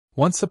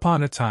Once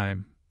upon a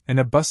time, in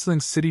a bustling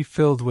city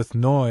filled with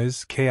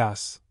noise,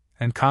 chaos,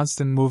 and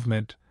constant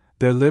movement,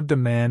 there lived a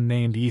man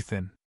named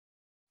Ethan.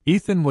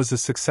 Ethan was a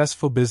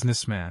successful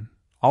businessman,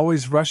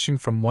 always rushing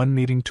from one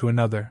meeting to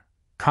another,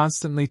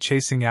 constantly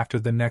chasing after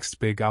the next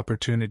big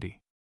opportunity.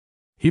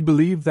 He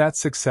believed that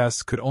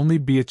success could only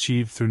be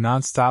achieved through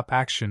non-stop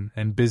action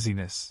and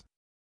busyness.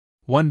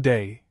 One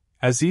day,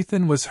 as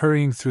Ethan was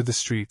hurrying through the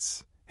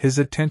streets, his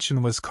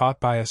attention was caught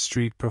by a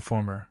street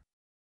performer.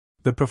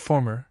 The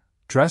performer,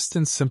 dressed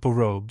in simple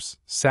robes,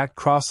 sat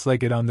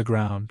cross-legged on the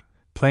ground,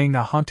 playing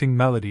a haunting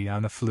melody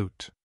on a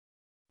flute.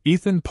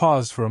 Ethan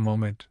paused for a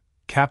moment,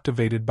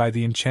 captivated by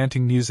the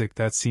enchanting music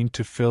that seemed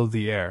to fill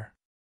the air.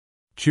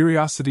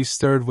 Curiosity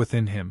stirred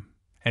within him,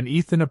 and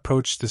Ethan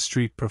approached the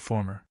street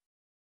performer.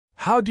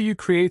 "How do you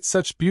create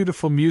such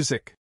beautiful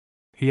music?"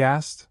 he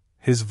asked,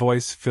 his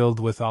voice filled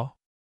with awe.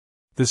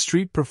 The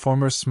street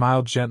performer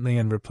smiled gently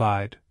and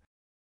replied,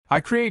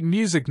 "I create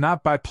music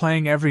not by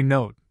playing every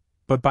note,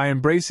 but by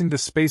embracing the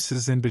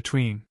spaces in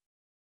between.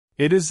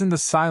 It is in the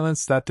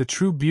silence that the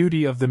true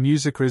beauty of the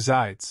music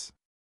resides."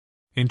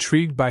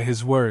 Intrigued by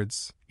his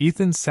words,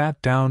 Ethan sat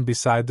down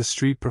beside the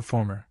street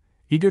performer,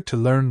 eager to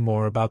learn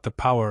more about the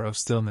power of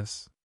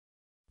stillness.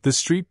 The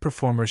street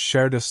performer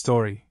shared a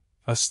story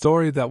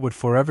that would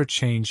forever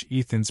change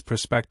Ethan's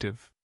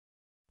perspective.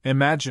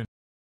 "Imagine,"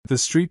 the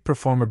street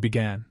performer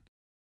began,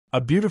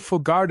 "a beautiful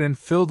garden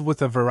filled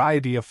with a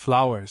variety of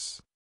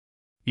flowers.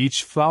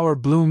 Each flower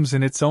blooms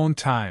in its own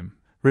time,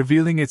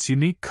 revealing its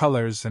unique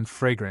colors and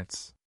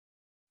fragrance.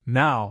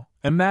 Now,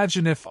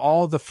 imagine if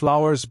all the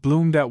flowers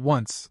bloomed at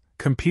once,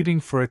 competing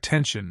for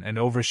attention and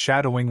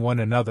overshadowing one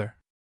another.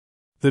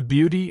 The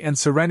beauty and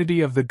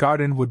serenity of the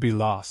garden would be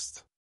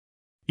lost."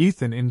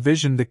 Ethan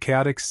envisioned the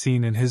chaotic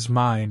scene in his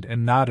mind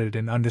and nodded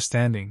in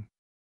understanding.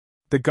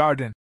 "The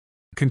garden,"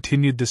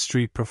 continued the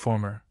street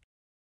performer,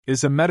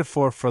 "is a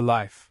metaphor for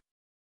life.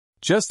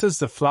 Just as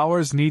the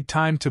flowers need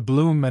time to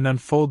bloom and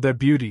unfold their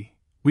beauty,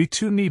 we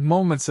too need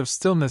moments of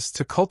stillness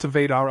to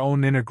cultivate our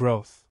own inner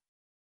growth.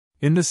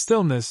 In the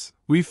stillness,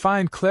 we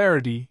find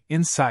clarity,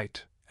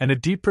 insight, and a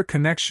deeper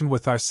connection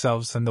with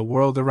ourselves and the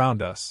world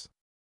around us."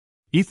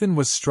 Ethan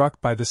was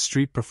struck by the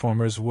street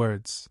performer's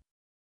words.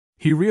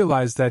 He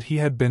realized that he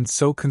had been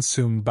so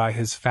consumed by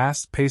his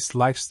fast-paced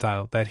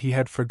lifestyle that he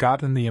had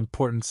forgotten the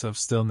importance of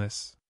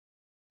stillness.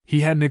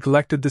 He had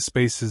neglected the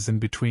spaces in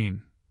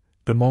between,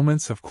 the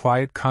moments of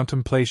quiet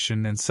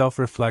contemplation and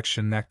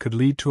self-reflection that could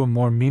lead to a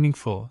more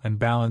meaningful and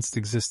balanced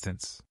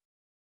existence.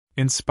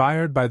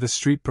 Inspired by the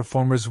street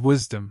performer's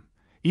wisdom,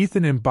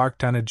 Ethan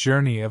embarked on a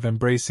journey of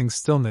embracing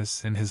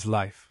stillness in his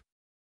life.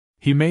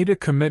 He made a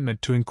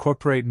commitment to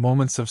incorporate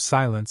moments of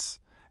silence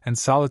and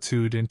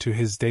solitude into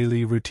his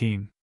daily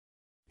routine.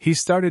 He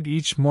started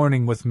each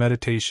morning with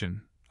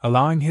meditation,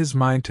 allowing his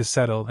mind to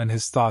settle and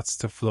his thoughts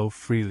to flow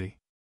freely.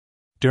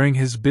 During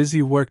his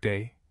busy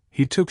workday,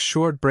 he took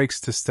short breaks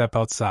to step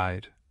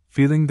outside,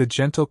 feeling the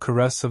gentle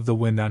caress of the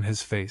wind on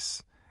his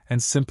face,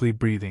 and simply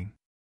breathing.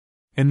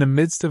 In the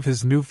midst of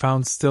his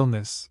newfound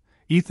stillness,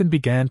 Ethan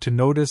began to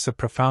notice a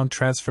profound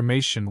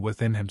transformation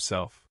within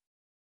himself.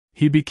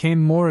 He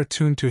became more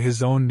attuned to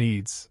his own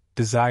needs,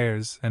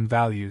 desires, and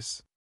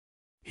values.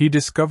 He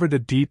discovered a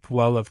deep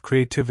well of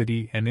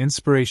creativity and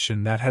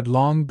inspiration that had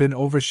long been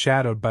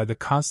overshadowed by the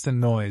constant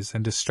noise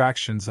and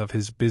distractions of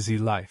his busy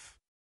life.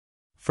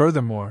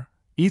 Furthermore,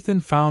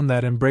 Ethan found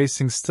that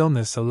embracing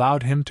stillness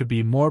allowed him to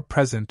be more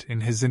present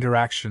in his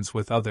interactions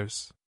with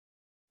others.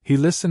 He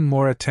listened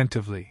more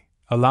attentively,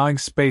 allowing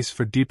space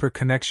for deeper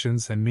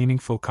connections and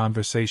meaningful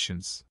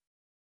conversations.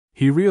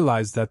 He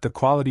realized that the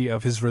quality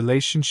of his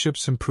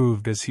relationships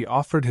improved as he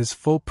offered his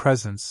full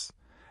presence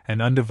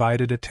and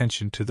undivided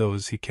attention to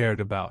those he cared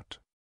about.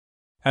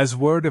 As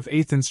word of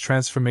Ethan's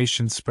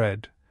transformation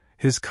spread,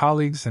 his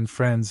colleagues and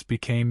friends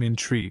became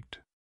intrigued.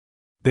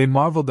 They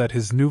marveled at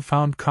his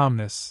newfound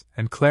calmness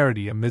and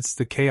clarity amidst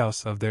the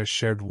chaos of their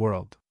shared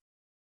world.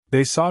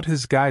 They sought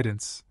his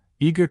guidance,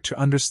 eager to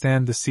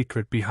understand the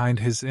secret behind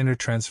his inner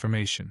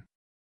transformation.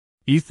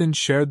 Ethan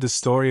shared the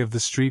story of the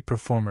street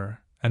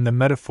performer and the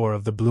metaphor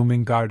of the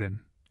blooming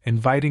garden,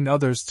 inviting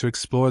others to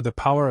explore the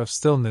power of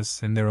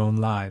stillness in their own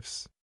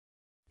lives.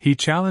 He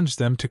challenged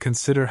them to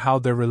consider how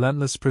their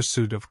relentless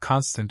pursuit of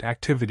constant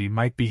activity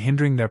might be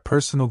hindering their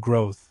personal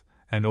growth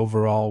and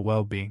overall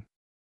well-being.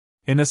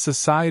 In a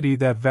society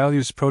that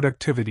values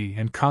productivity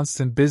and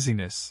constant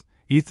busyness,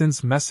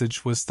 Ethan's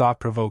message was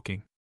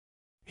thought-provoking.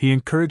 He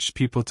encouraged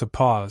people to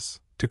pause,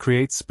 to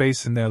create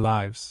space in their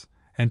lives,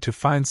 and to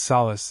find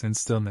solace in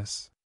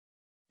stillness.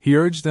 He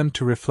urged them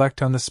to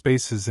reflect on the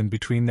spaces in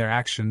between their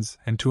actions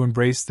and to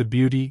embrace the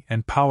beauty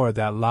and power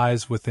that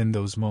lies within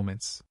those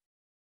moments.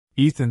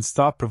 Ethan's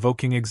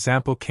thought-provoking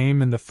example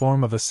came in the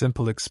form of a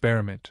simple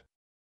experiment.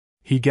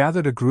 He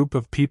gathered a group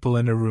of people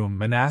in a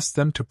room and asked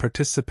them to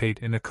participate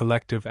in a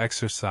collective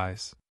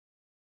exercise.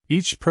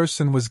 Each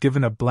person was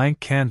given a blank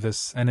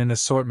canvas and an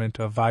assortment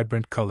of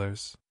vibrant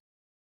colors.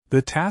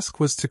 The task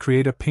was to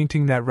create a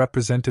painting that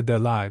represented their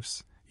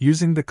lives,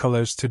 using the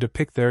colors to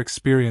depict their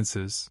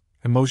experiences,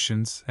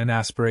 emotions, and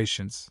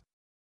aspirations.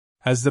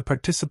 As the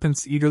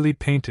participants eagerly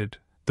painted,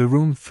 the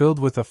room filled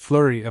with a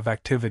flurry of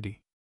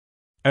activity.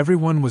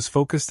 Everyone was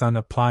focused on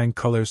applying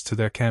colors to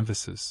their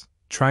canvases,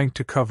 trying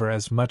to cover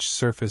as much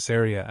surface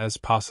area as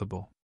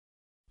possible.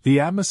 The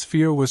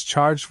atmosphere was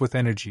charged with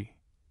energy,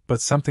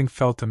 but something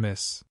felt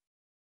amiss.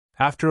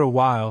 After a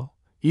while,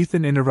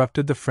 Ethan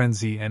interrupted the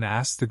frenzy and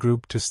asked the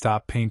group to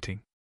stop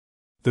painting.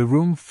 The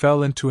room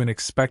fell into an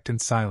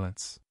expectant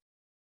silence.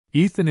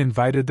 Ethan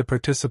invited the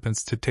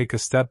participants to take a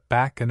step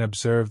back and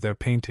observe their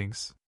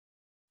paintings.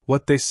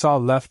 What they saw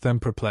left them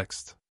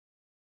perplexed.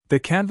 The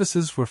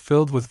canvases were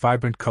filled with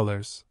vibrant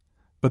colors,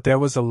 but there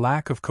was a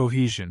lack of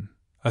cohesion,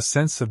 a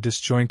sense of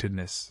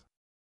disjointedness.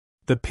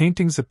 The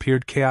paintings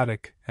appeared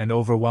chaotic and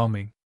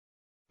overwhelming.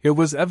 It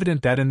was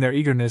evident that in their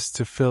eagerness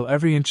to fill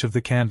every inch of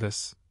the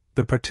canvas,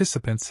 the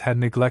participants had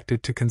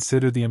neglected to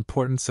consider the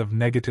importance of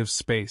negative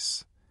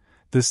space,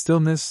 the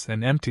stillness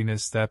and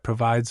emptiness that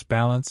provides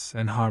balance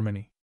and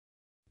harmony.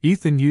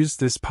 Ethan used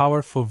this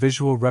powerful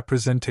visual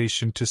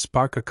representation to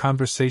spark a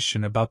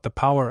conversation about the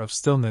power of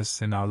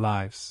stillness in our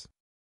lives.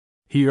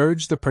 He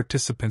urged the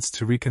participants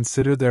to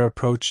reconsider their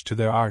approach to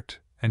their art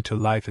and to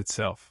life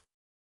itself.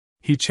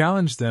 He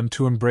challenged them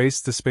to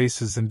embrace the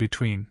spaces in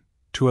between,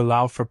 to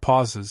allow for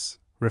pauses,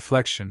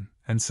 reflection,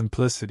 and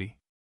simplicity.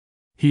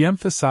 He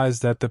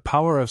emphasized that the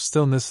power of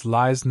stillness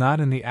lies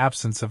not in the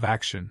absence of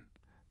action,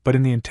 but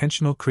in the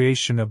intentional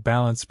creation of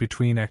balance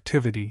between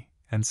activity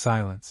and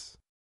silence.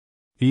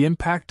 The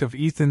impact of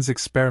Ethan's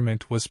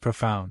experiment was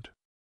profound.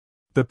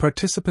 The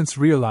participants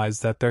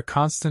realized that their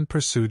constant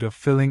pursuit of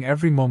filling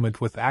every moment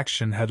with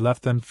action had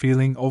left them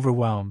feeling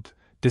overwhelmed,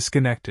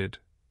 disconnected,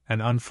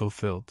 and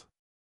unfulfilled.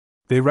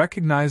 They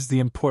recognized the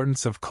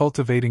importance of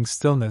cultivating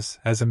stillness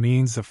as a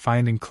means of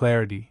finding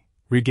clarity,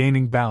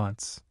 regaining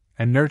balance,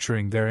 and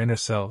nurturing their inner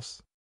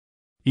selves.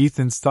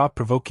 Ethan's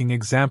thought-provoking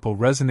example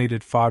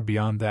resonated far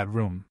beyond that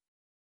room.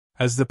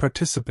 As the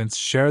participants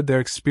shared their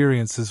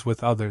experiences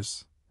with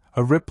others,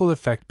 a ripple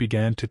effect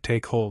began to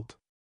take hold.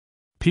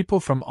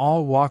 People from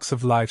all walks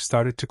of life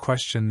started to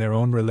question their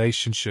own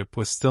relationship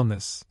with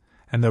stillness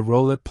and the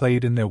role it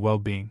played in their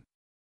well-being.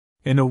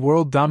 In a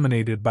world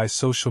dominated by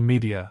social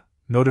media,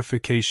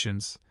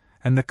 notifications,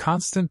 and the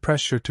constant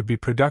pressure to be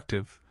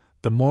productive,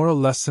 the moral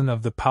lesson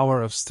of the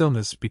power of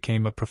stillness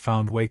became a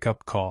profound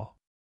wake-up call.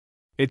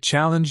 It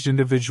challenged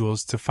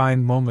individuals to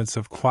find moments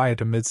of quiet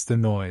amidst the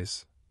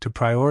noise, to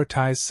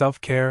prioritize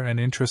self-care and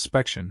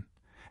introspection,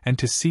 and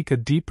to seek a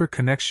deeper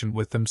connection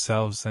with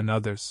themselves and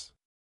others.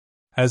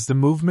 As the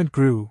movement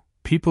grew,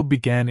 people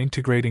began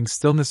integrating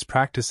stillness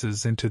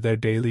practices into their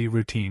daily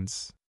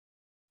routines.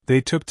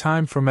 They took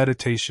time for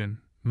meditation,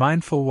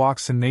 mindful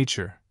walks in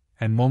nature,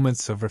 and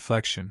moments of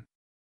reflection.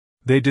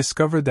 They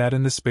discovered that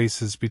in the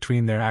spaces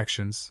between their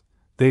actions,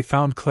 they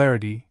found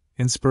clarity,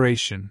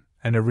 inspiration,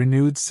 and a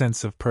renewed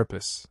sense of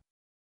purpose.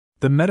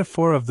 The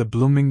metaphor of the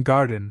blooming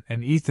garden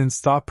and Ethan's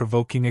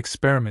thought-provoking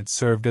experiment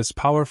served as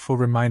powerful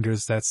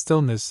reminders that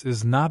stillness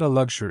is not a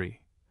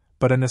luxury,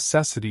 but a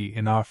necessity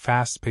in our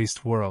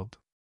fast-paced world.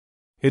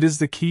 It is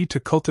the key to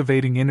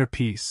cultivating inner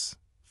peace,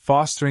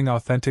 fostering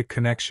authentic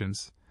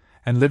connections,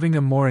 and living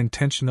a more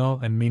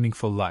intentional and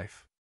meaningful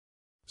life.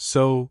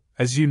 So,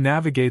 as you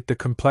navigate the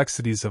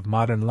complexities of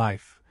modern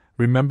life,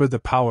 remember the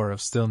power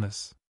of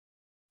stillness.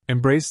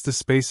 Embrace the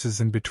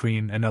spaces in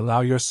between and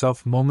allow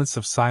yourself moments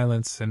of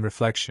silence and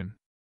reflection.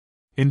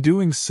 In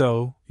doing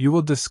so, you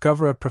will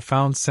discover a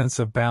profound sense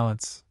of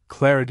balance,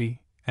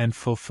 clarity, and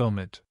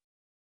fulfillment.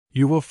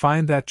 You will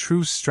find that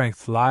true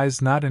strength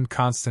lies not in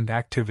constant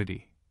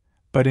activity,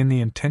 but in the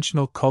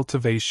intentional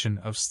cultivation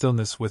of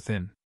stillness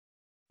within.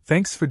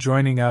 Thanks for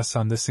joining us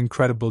on this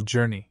incredible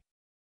journey.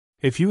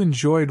 If you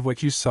enjoyed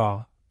what you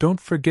saw, don't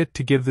forget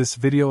to give this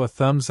video a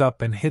thumbs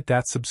up and hit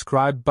that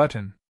subscribe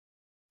button.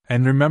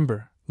 And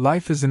remember,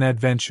 life is an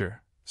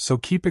adventure, so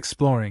keep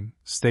exploring,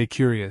 stay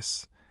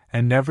curious,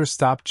 and never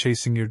stop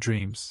chasing your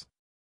dreams.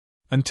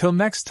 Until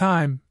next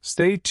time,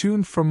 stay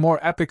tuned for more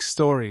epic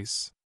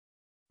stories.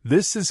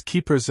 This is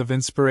Keepers of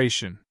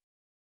Inspiration,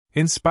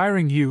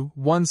 inspiring you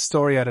one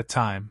story at a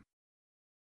time.